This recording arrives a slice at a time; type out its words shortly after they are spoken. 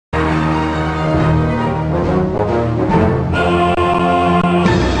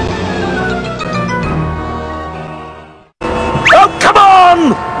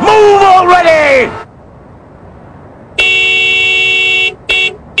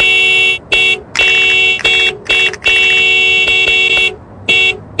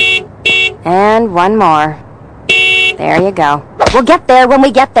And one more. There you go. We'll get there when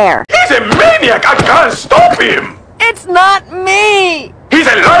we get there. He's a maniac! I can't stop him! It's not me! He's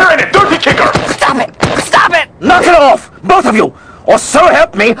a liar and a dirty kicker! Stop it! Stop it! Knock it off, both of you! Or so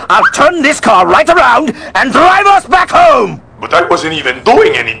help me, I'll turn this car right around and drive us back home! But I wasn't even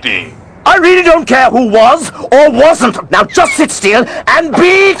doing anything. I really don't care who was or wasn't. Now just sit still and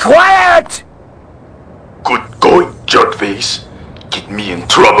be quiet! Good going, jerkface. Get me in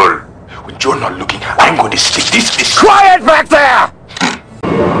trouble. When you're not looking, I'm going to stick this... Quiet back there!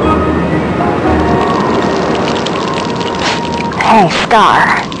 Hey,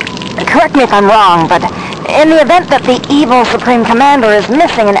 Skarr. Correct me if I'm wrong, but in the event that the Evil Supreme Commander is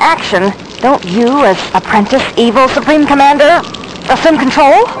missing in action, don't you, as apprentice Evil Supreme Commander, assume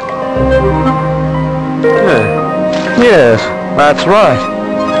control? Yes, that's right.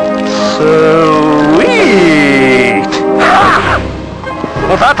 Sweet! Ha!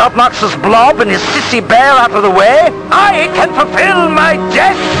 With that obnoxious blob and his sissy bear out of the way, I can fulfill my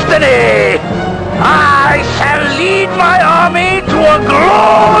destiny! I shall lead my army to a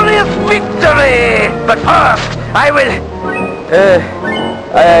glorious victory! But first, I will...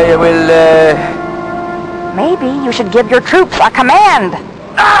 Maybe you should give your troops a command.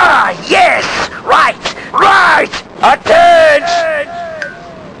 Ah, yes! Right! Attention!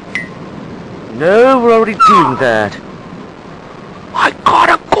 No, we're already doing that. I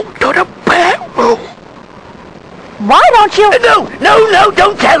gotta go to the bedroom. Why don't you... No,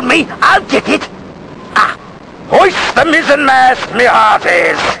 don't tell me. I'll get it. Ah, hoist the mizzenmast, me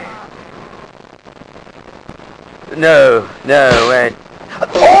hearties. No,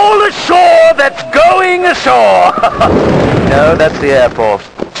 all ashore that's going ashore. No, that's the airport.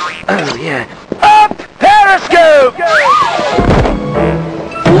 Oh, yeah. Up, periscope!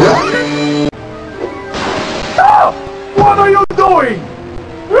 Stop! What are you doing?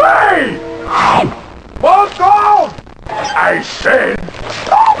 Hey! Fuck off! I said,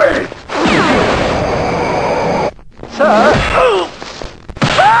 stop it! Sir?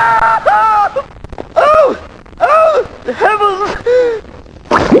 Oh, heavens!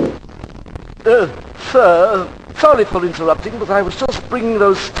 Sir, sorry for interrupting, but I was just bringing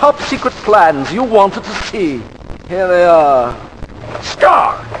those top-secret plans you wanted to see. Here they are.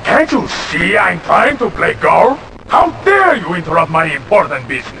 Skarr, can't you see I'm trying to play golf? How dare you interrupt my important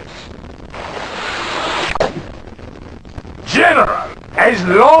business? General, as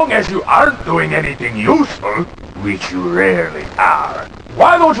long as you aren't doing anything useful, which you rarely are,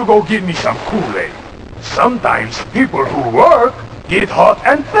 why don't you go get me some Kool-Aid? Sometimes people who work get hot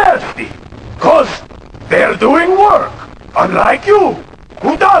and thirsty, 'cause they're doing work, unlike you,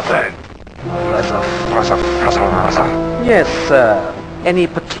 who doesn't. Yes, sir. Any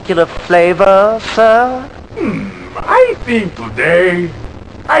particular flavor, sir? I think today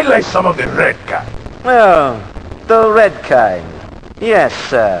I like some of the red kind. Oh, the red kind. Yes,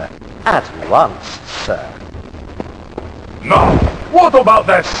 sir. At once, sir. Now, what about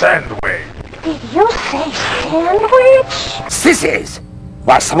that sandwich? Did you say sandwich? Sissies!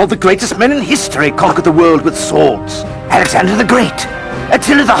 Why, some of the greatest men in history conquered the world with swords. Alexander the Great,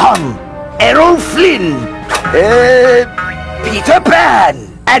 Attila the Hun, Errol Flynn, Peter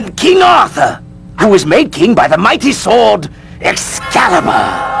Pan, and King Arthur, who was made king by the mighty sword Excalibur.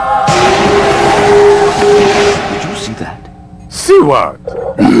 Did you see that? See what?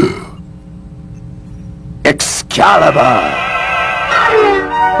 Excalibur!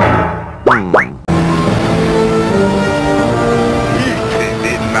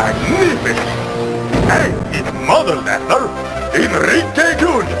 Magnificent! Hey, it's Mother Leather, Enrique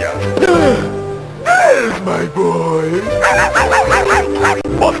Jr. There's my boy!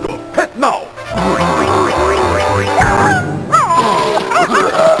 Bosco, pet now!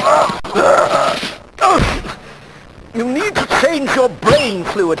 You need to change your brain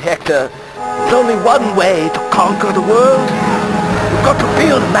fluid, Hector. There's only one way to conquer the world. You've got to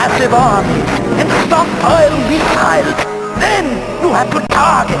build massive armies and stockpile missiles. Then you have to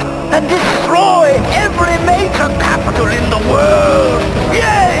target and destroy every major capital in the world.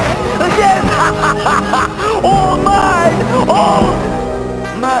 Yes! Yes! All mine! All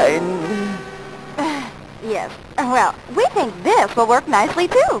mine! Yes. Well, we think this will work nicely,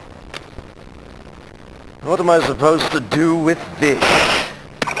 too. What am I supposed to do with this?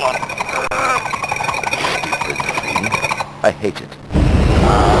 I hate it.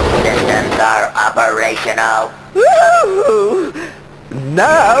 All systems are operational. Woo!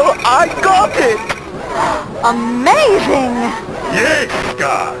 Now I got it! Amazing! Yes,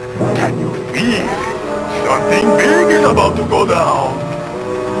 Skarr! Can you feel it? Something big is about to go down!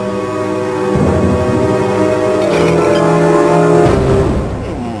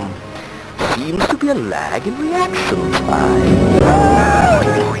 Seems be a lag in reaction time.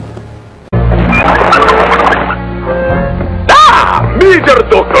 Major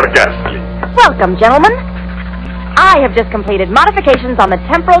Dr. Ghastly! Welcome, gentlemen. I have just completed modifications on the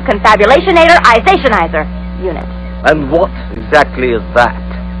temporal confabulationator-izationizer unit. And what exactly is that?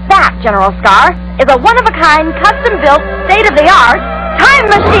 That, General Skarr, is a one-of-a-kind, custom-built, state-of-the-art time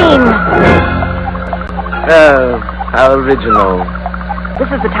machine! Oh, how original.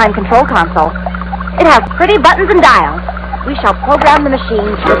 This is the time control console. It has pretty buttons and dials. We shall program the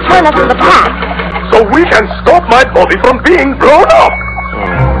machine to return us to the past. So we can stop my body from being blown up!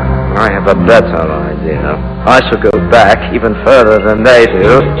 I have a better idea. I shall go back even further than they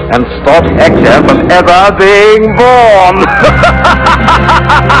do and stop Hector from ever being born.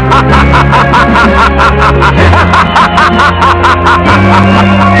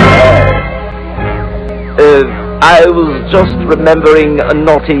 I was just remembering a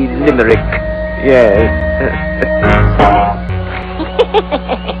naughty limerick. Yes.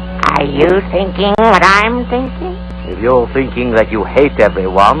 Are you thinking what I'm thinking? If you're thinking that you hate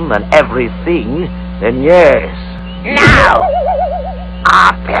everyone and everything, then yes. No!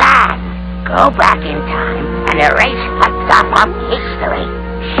 Our plan. Go back in time and erase what's up of history.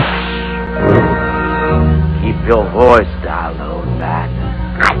 Keep your voice down, old man.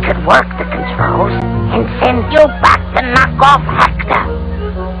 I could work the controls and send you back to knock off Hector.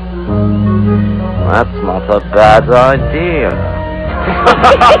 That's not a bad idea.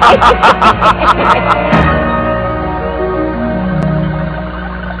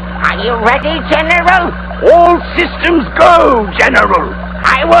 Are you ready, General? All systems go, General!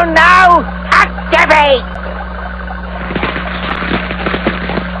 I will now activate!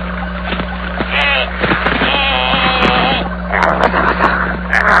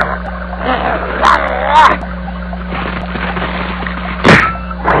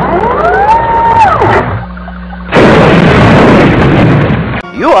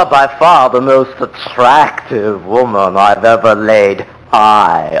 You are by far the most attractive woman I've ever laid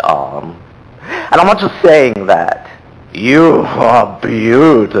eye on. And I'm not just saying that. You are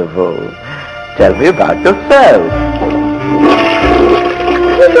beautiful. Tell me about yourself.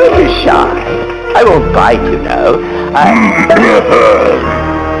 Don't be shy. I won't bite, you know.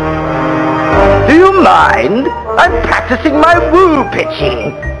 Do you mind? I'm practicing my woo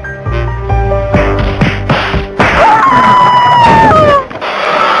pitching.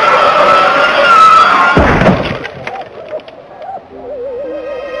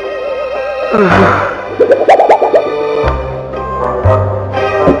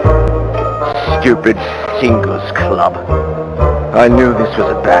 Stupid singles club. I knew this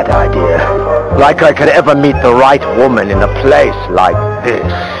was a bad idea. Like I could ever meet the right woman in a place like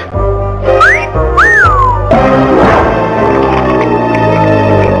this.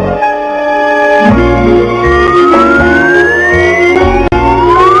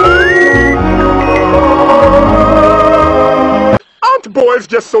 Boy's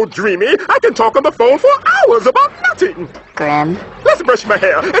just so dreamy, I can talk on the phone for hours about nothing. Grim, Let's brush my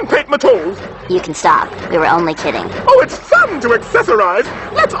hair and paint my toes. you can stop. We were only kidding. Oh, it's fun to accessorize.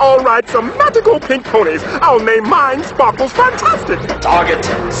 Let's all ride some magical pink ponies. I'll name mine Sparkles Fantastic. Target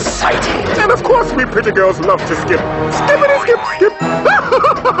sighted. And of course we pretty girls love to skip. Skippity skip skip.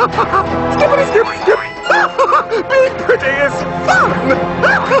 Skippity skip skip. Being pretty is fun.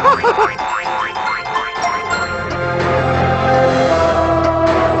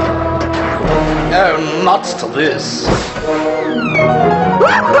 Oh, not to this.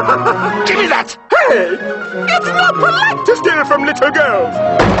 Give me that! Hey! It's not polite to steal from little girls!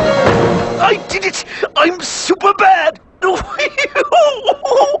 I did it! I'm super bad!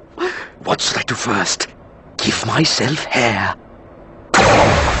 What should I do first? Give myself hair.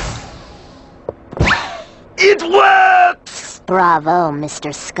 It works! Bravo,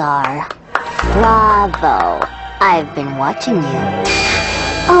 Mr. Skarr. Bravo. I've been watching you.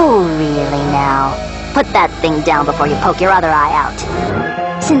 Oh, really now? Put that thing down before you poke your other eye out.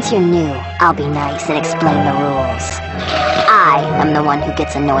 Since you're new, I'll be nice and explain the rules. I am the one who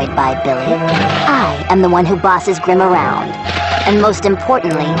gets annoyed by Billy. I am the one who bosses Grim around. And most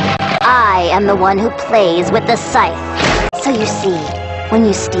importantly, I am the one who plays with the scythe. So you see, when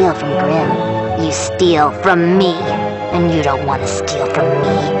you steal from Grim, you steal from me. And you don't want to steal from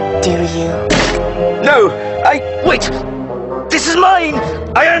me, do you? No, wait! This is mine!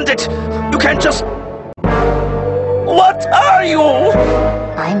 I earned it! You can't just... What are you?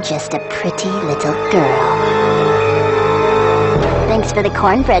 I'm just a pretty little girl. Thanks for the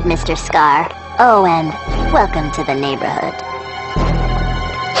cornbread, Mr. Skarr. Oh, and welcome to the neighborhood.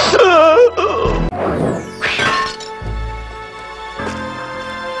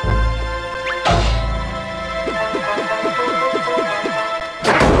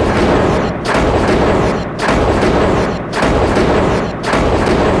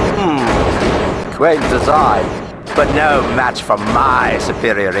 well designed, but no match for my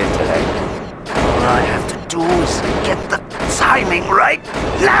superior intellect. All I have to do is get the timing right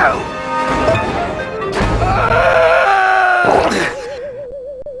now!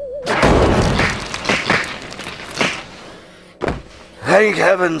 Thank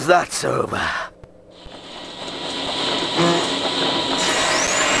heavens that's over.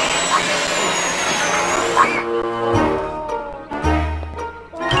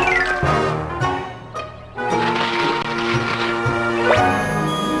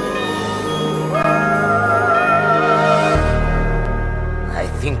 I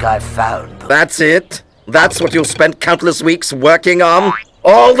think I found them. That's it? That's what you spent countless weeks working on?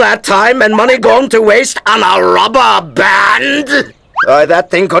 All that time and money gone to waste on a rubber band? That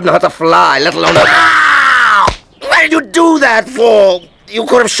thing couldn't hurt a fly, let alone a... Ah! What did you do that for? You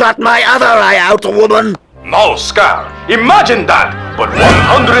could have shot my other eye out, woman. No, Skarr. Imagine that, but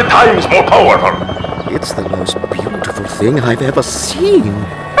 100 times more powerful. It's the most beautiful thing I've ever seen.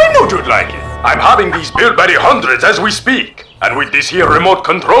 I knew you'd like it. I'm having these built by the hundreds as we speak. And with this here remote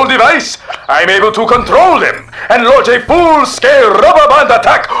control device, I'm able to control them and launch a full-scale rubber band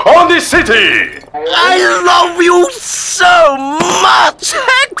attack on the city! I love you so much,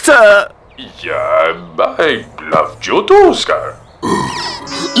 Hector! Yeah, I loved you too, Skarr.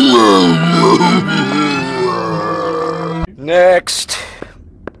 Next.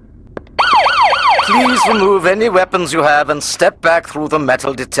 Please remove any weapons you have and step back through the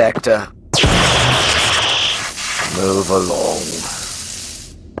metal detector. Move along.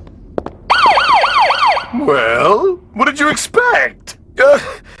 Well, what did you expect?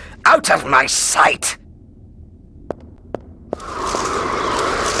 Out of my sight!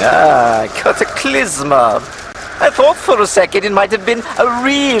 Ah, cataclysma. I thought for a second it might have been a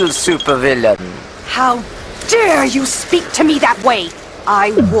real supervillain. How dare you speak to me that way?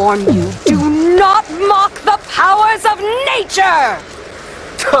 I warn you, do not mock the powers of nature!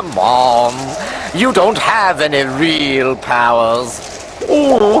 Come on, you don't have any real powers.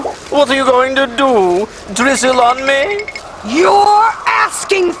 Oh, what are you going to do? Drizzle on me? You're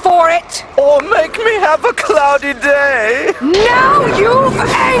asking for it! Or make me have a cloudy day? Now you've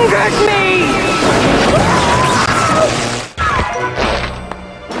angered me!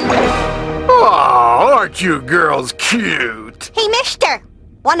 Oh, aren't you girls cute? Hey, mister,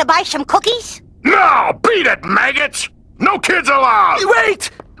 wanna buy some cookies? No, beat it, maggots! No kids allowed!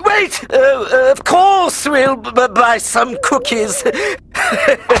 Wait! Of course we'll buy some cookies.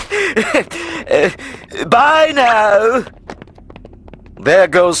 Bye now. There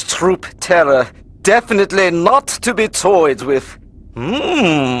goes Troop Terror. Definitely not to be toyed with.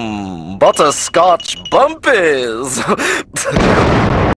 Butterscotch bumpies.